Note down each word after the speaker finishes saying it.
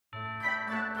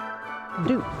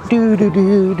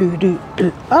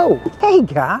Oh, hey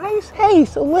guys. Hey,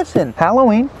 so listen,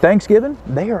 Halloween, Thanksgiving,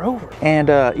 they are over. And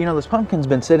you know, this pumpkin's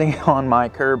been sitting on my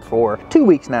curb for 2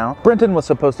 weeks now. Brenton was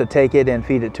supposed to take it and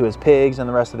feed it to his pigs and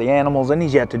the rest of the animals, and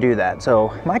he's yet to do that.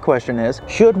 So my question is,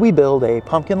 should we build a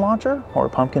pumpkin launcher or a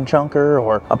pumpkin chunker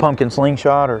or a pumpkin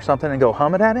slingshot or something and go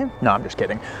hum it at him? No, I'm just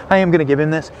kidding. I am gonna give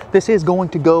him this. This is going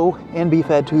to go and be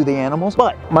fed to the animals.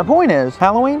 But my point is,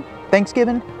 Halloween,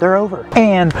 Thanksgiving, they're over.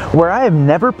 And where I have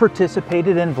never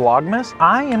participated in Vlogmas,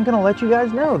 I am gonna let you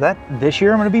guys know that this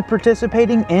year I'm gonna be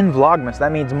participating in Vlogmas.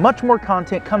 That means much more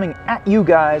content coming at you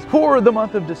guys for the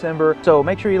month of December. So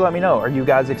make sure you let me know. Are you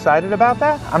guys excited about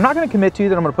that? I'm not gonna commit to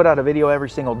that I'm gonna put out a video every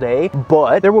single day,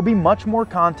 but there will be much more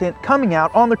content coming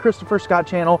out on the Christopher Scott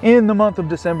channel in the month of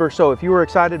December. So if you are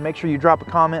excited, make sure you drop a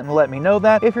comment and let me know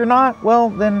that. If you're not, well,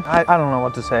 then I don't know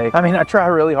what to say. I mean, I try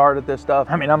really hard at this stuff.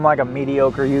 I mean, I'm like a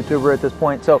mediocre YouTuber at this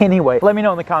point. So anyway, let me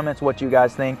know in the comments what you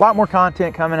guys think. A lot more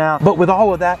content coming out. But with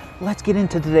all of that, let's get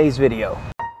into today's video.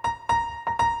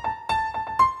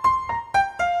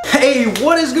 Hey,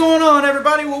 what is going on,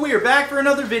 everybody? Well, we are back for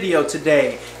another video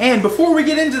today. And before we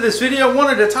get into this video, I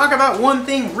wanted to talk about one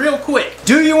thing real quick.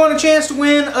 Do you want a chance to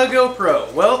win a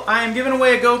GoPro? Well, I am giving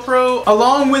away a GoPro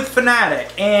along with Finatic.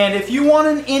 And if you want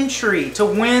an entry to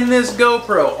win this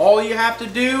GoPro, all you have to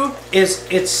do is,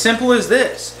 it's simple as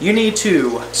this. You need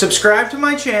to subscribe to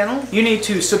my channel. You need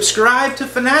to subscribe to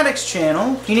Finatic's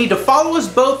channel. You need to follow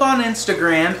us both on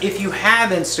Instagram if you have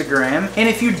Instagram. And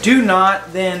if you do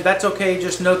not, then that's okay.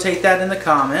 Just notate that in the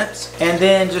comments, and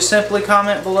then just simply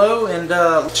comment below and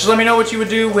just let me know what you would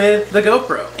do with the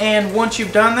GoPro. And once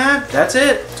you've done that, that's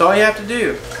it. That's all you have to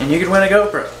do, and you can win a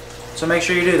GoPro. So make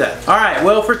sure you do that. Alright,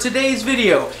 well, for today's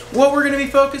video, what we're going to be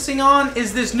focusing on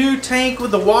is this new tank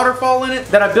with the waterfall in it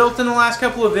that I built in the last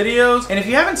couple of videos. And if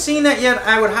you haven't seen that yet,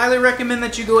 I would highly recommend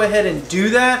that you go ahead and do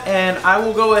that. And I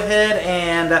will go ahead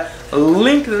and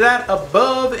link that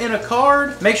above in a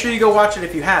card. Make sure you go watch it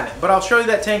if you haven't. But I'll show you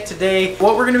that tank today.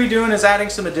 What we're going to be doing is adding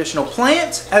some additional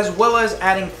plants as well as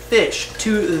adding fish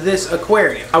to this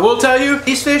aquarium. I will tell you,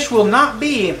 these fish will not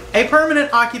be a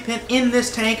permanent occupant in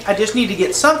this tank. I just need to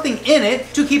get something in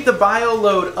it to keep the bio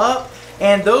load up,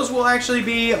 and those will actually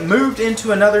be moved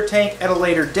into another tank at a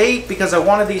later date because I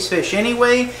wanted these fish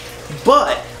anyway.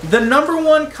 But the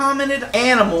 #1 commented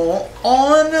animal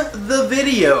on the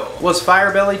video was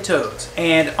fire-bellied toads.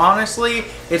 And honestly,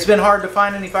 it's been hard to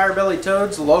find any fire-bellied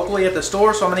toads locally at the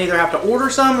store, so I'm gonna either have to order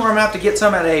some or I'm gonna have to get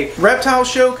some at a reptile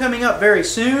show coming up very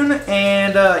soon.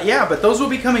 And yeah, but those will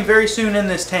be coming very soon in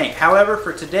this tank. However,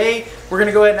 for today, we're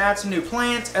gonna go ahead and add some new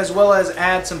plants as well as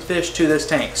add some fish to this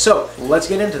tank. So let's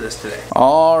get into this today.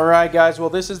 All right, guys, well,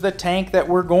 this is the tank that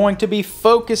we're going to be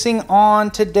focusing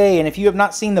on today. And if you have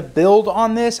not seen the build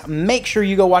on this, make sure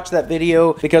you go watch that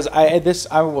video, because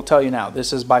I will tell you now,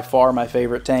 this is by far my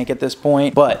favorite tank at this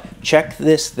point. But check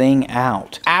this thing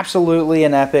out. Absolutely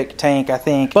an epic tank, I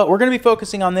think. But we're going to be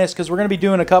focusing on this because we're going to be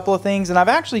doing a couple of things, and I've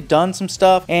actually done some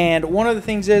stuff. And one of the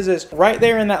things is right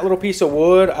there in that little piece of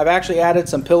wood, I've actually added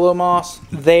some pillow moss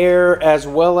there, as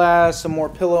well as some more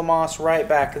pillow moss right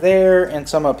back there, and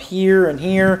some up here and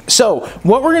here. So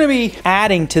what we're going to be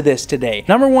adding to this today,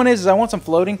 #1 is I want some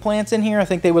floating plants in here. I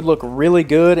think they would look really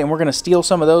good, and we're going to steal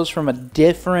some of those from a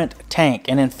different tank.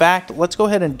 And in fact, let's go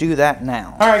ahead and do that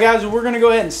now. All right, guys, we're going to go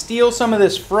ahead and steal some of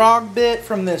this frog bit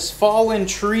from this fallen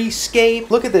tree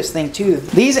scape. Look at this thing too.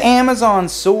 These Amazon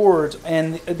swords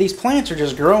and these plants are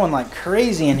just growing like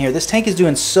crazy in here. This tank is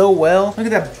doing so well. Look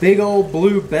at that big old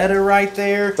blue betta right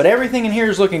there. But everything in here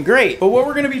is looking great. But what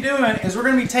we're going to be doing is we're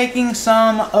going to be taking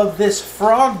some of this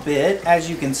frog bit. As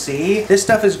you can see, this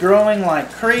stuff is growing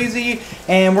like crazy,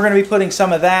 and we're going to be putting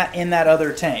some of that in that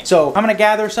other tank. So I'm going to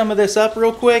gather some of this up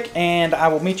real quick, and I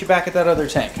will meet you back at that other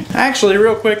tank. Actually,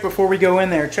 real quick before we go in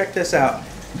there, check this out.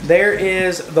 There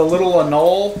is the little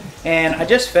anole, and I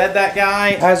just fed that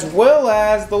guy, as well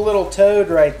as the little toad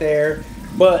right there,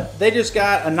 but they just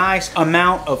got a nice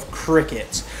amount of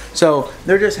crickets. So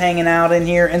they're just hanging out in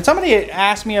here. And somebody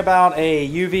asked me about a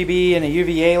UVB and a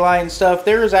UVA light and stuff.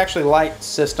 There is actually light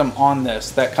system on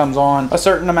this that comes on a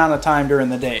certain amount of time during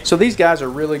the day. So these guys are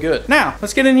really good. Now,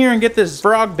 let's get in here and get this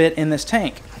frog bit in this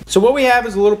tank. So what we have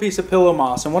is a little piece of pillow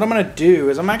moss, and what I'm going to do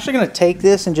is I'm actually going to take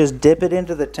this and just dip it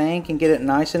into the tank and get it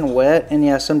nice and wet. And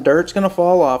yeah, some dirt's going to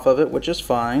fall off of it, which is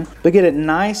fine, but get it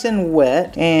nice and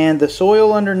wet, and the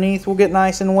soil underneath will get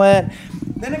nice and wet.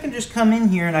 then I can just come in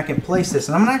here and I can place this.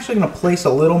 And I'm actually going to place a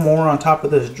little more on top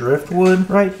of this driftwood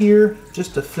right here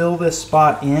just to fill this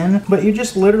spot in. But you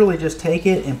just literally just take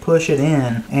it and push it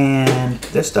in, and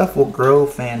this stuff will grow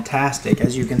fantastic.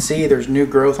 As you can see, there's new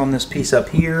growth on this piece up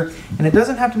here, and it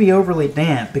doesn't have to be overly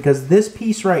damp because this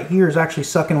piece right here is actually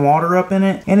sucking water up in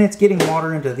it, and it's getting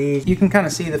water into these. You can kind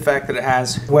of see the fact that it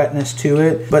has wetness to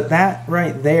it, but that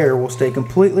right there will stay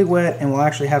completely wet and will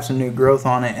actually have some new growth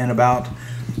on it in about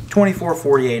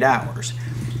 24-48 hours.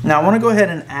 Now I want to go ahead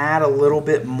and add a little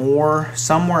bit more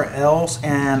somewhere else,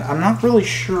 and I'm not really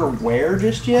sure where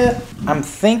just yet. I'm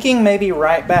thinking maybe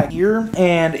right back here,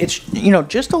 and it's, you know,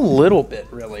 just a little bit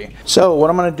really. So what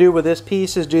I'm going to do with this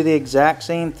piece is do the exact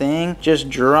same thing.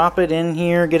 Just drop it in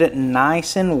here, get it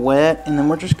nice and wet, and then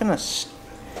we're just going to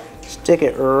stick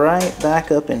it right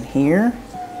back up in here.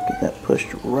 Get that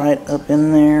pushed right up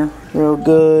in there real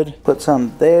good. Put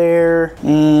some there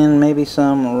and maybe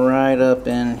some right up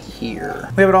in here.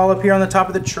 We have it all up here on the top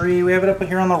of the tree. We have it up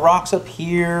here on the rocks up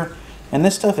here. And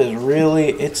this stuff is really,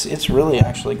 it's really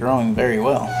actually growing very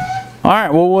well. All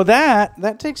right, well with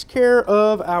that takes care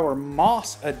of our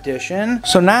moss addition.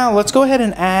 So now let's go ahead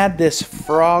and add this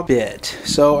frog bit.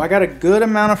 So I got a good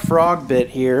amount of frog bit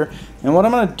here. And what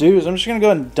I'm gonna do is I'm just gonna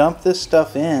go ahead and dump this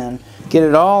stuff in, get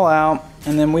it all out,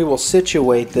 and then we will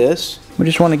situate this. We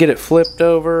just want to get it flipped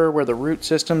over where the root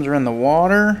systems are in the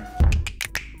water.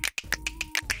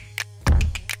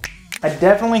 I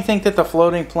definitely think that the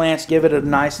floating plants give it a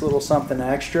nice little something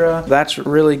extra. That's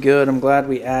really good. I'm glad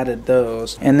we added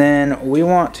those. And then we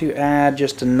want to add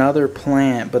just another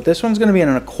plant, but this one's going to be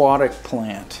an aquatic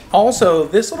plant. Also,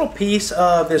 this little piece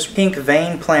of this pink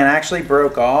vein plant actually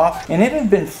broke off, and it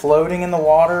had been floating in the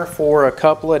water for a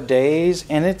couple of days,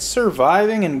 and it's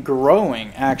surviving and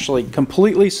growing, actually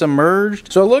completely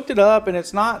submerged. So I looked it up, and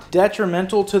it's not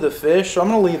detrimental to the fish, so I'm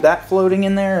going to leave that floating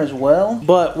in there as well.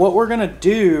 But what we're going to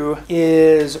do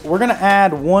is we're going to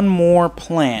add one more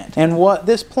plant. And what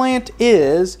this plant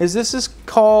is this is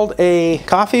called a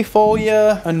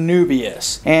Coffeefolia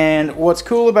anubius. And what's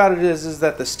cool about it is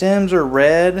that the stems are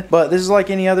red, but this is like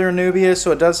any other anubius,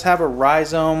 so it does have a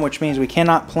rhizome, which means we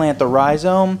cannot plant the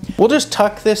rhizome. We'll just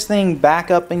tuck this thing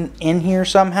back up in here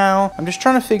somehow. I'm just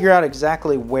trying to figure out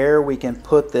exactly where we can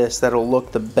put this that'll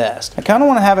look the best. I kind of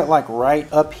want to have it like right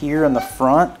up here in the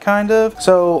front, kind of.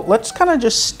 So let's kind of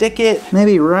just stick it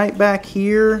maybe right back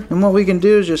here, and what we can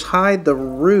do is just hide the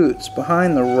roots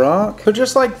behind the rock. So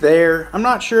just like there. I'm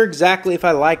not sure exactly if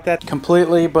I like that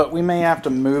completely, but we may have to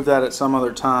move that at some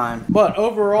other time. But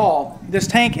overall, this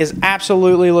tank is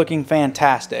absolutely looking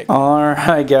fantastic.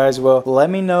 Alright guys, well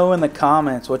let me know in the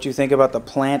comments what you think about the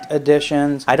plant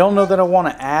additions. I don't know that I want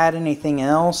to add anything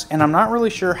else, and I'm not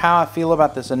really sure how I feel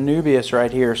about this anubius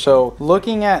right here. So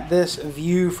looking at this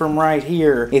view from right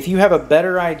here, if you have a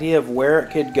better idea of where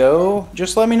it could go,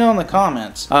 just let me know in the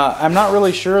comments. I'm not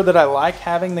really sure that I like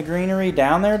having the greenery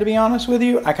down there, to be honest with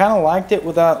you. I kind of liked it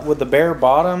with the bare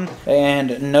bottom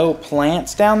and no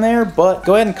plants down there, but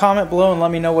go ahead and comment below and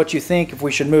let me know what you think, if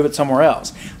we should move it somewhere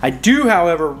else. I do,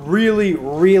 however, really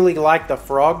like the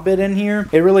frog bit in here.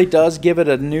 It really does give it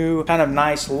a new kind of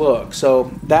nice look,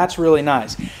 so that's really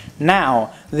nice.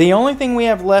 Now, the only thing we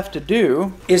have left to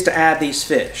do is to add these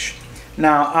fish.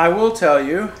 Now, I will tell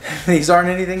you, these aren't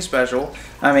anything special.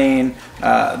 I mean,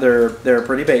 they're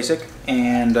pretty basic,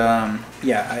 and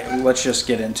yeah, let's just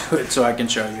get into it so I can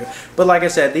show you. But like I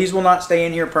said, these will not stay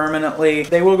in here permanently.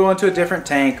 They will go into a different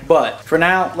tank, but for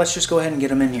now, let's just go ahead and get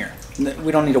them in here.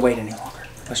 We don't need to wait any longer.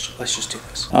 Let's just do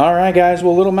this. All right, guys.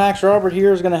 Well, little Max Robert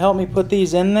here is going to help me put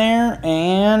these in there,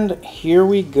 and here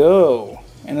we go.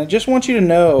 And I just want you to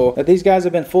know that these guys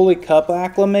have been fully cup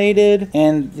acclimated,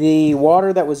 and the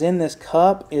water that was in this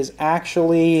cup is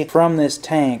actually from this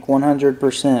tank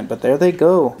 100%, but there they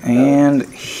go.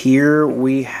 And here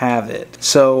we have it.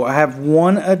 So I have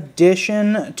one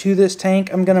addition to this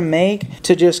tank I'm gonna make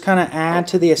to just kind of add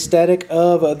to the aesthetic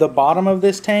of the bottom of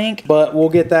this tank, but we'll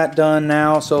get that done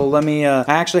now. So let me, I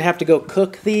actually have to go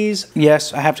cook these.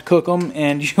 Yes, I have to cook them,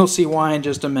 and you'll see why in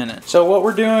just a minute. So what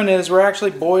we're doing is we're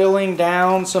actually boiling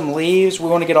down some leaves. We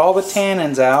want to get all the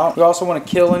tannins out. We also want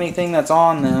to kill anything that's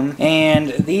on them.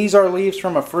 And these are leaves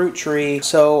from a fruit tree.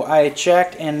 So I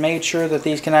checked and made sure that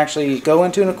these can actually go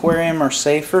into an aquarium, are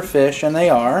safe for fish, and they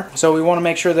are. So we want to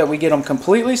make sure that we get them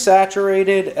completely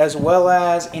saturated, as well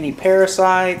as any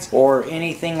parasites or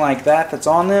anything like that that's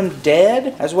on them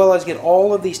dead, as well as get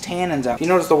all of these tannins out. If you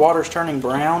notice the water's turning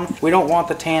brown, we don't want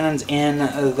the tannins in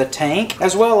the tank,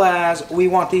 as well as we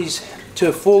want these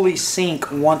to fully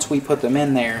sink once we put them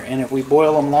in there. And if we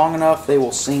boil them long enough, they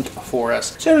will sink for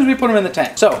us as soon as we put them in the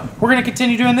tank. So we're gonna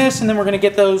continue doing this, and then we're gonna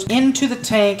get those into the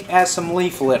tank as some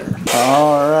leaf litter.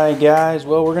 All right, guys,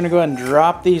 well, we're gonna go ahead and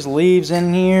drop these leaves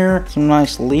in here. Some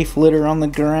nice leaf litter on the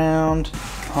ground.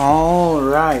 All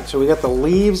right, so we got the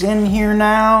leaves in here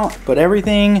now, but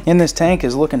everything in this tank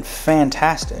is looking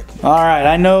fantastic. All right,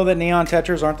 I know that neon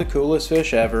tetras aren't the coolest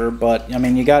fish ever, but I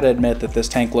mean, you gotta admit that this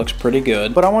tank looks pretty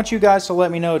good. But I want you guys to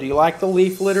let me know, do you like the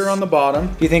leaf litter on the bottom?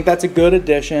 Do you think that's a good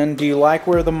addition? Do you like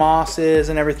where the moss is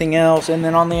and everything else? And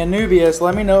then on the Anubias,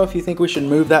 let me know if you think we should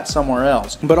move that somewhere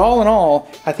else. But all in all,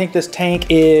 I think this tank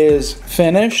is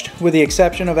finished, with the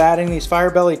exception of adding these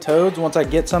firebelly toads once I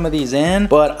get some of these in.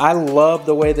 But I love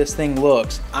the way this thing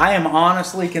looks. I am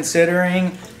honestly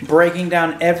considering breaking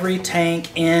down every tank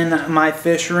in my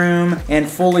fish room and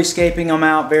fully scaping them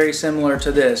out very similar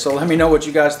to this. So let me know what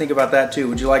you guys think about that too.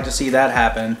 Would you like to see that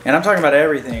happen? And I'm talking about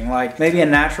everything, like maybe a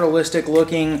naturalistic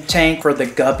looking tank for the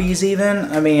guppies even.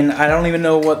 I mean, I don't even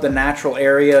know what the natural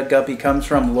area guppy comes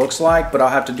from looks like, but I'll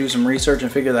have to do some research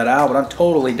and figure that out. But I'm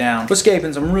totally down with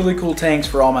scaping some really cool tanks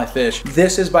for all my fish.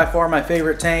 This is by far my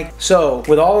favorite tank. So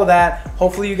with all of that,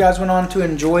 hopefully you guys went on to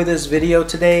enjoy this video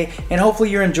today, and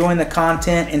hopefully you're enjoying the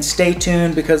content. And stay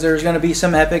tuned, because there's going to be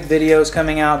some epic videos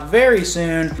coming out very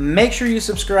soon. Make sure you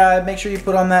subscribe, make sure you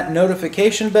put on that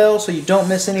notification bell so you don't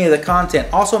miss any of the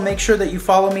content. Also, make sure that you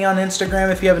follow me on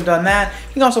Instagram if you haven't done that.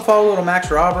 You can also follow little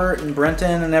Max Robert and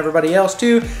Brenton and everybody else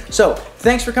too. So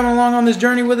thanks for coming along on this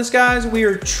journey with us, guys. We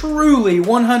are truly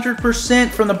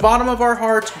 100% from the bottom of our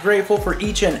hearts grateful for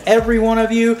each and every one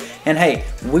of you. And hey,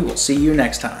 we will see you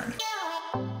next time.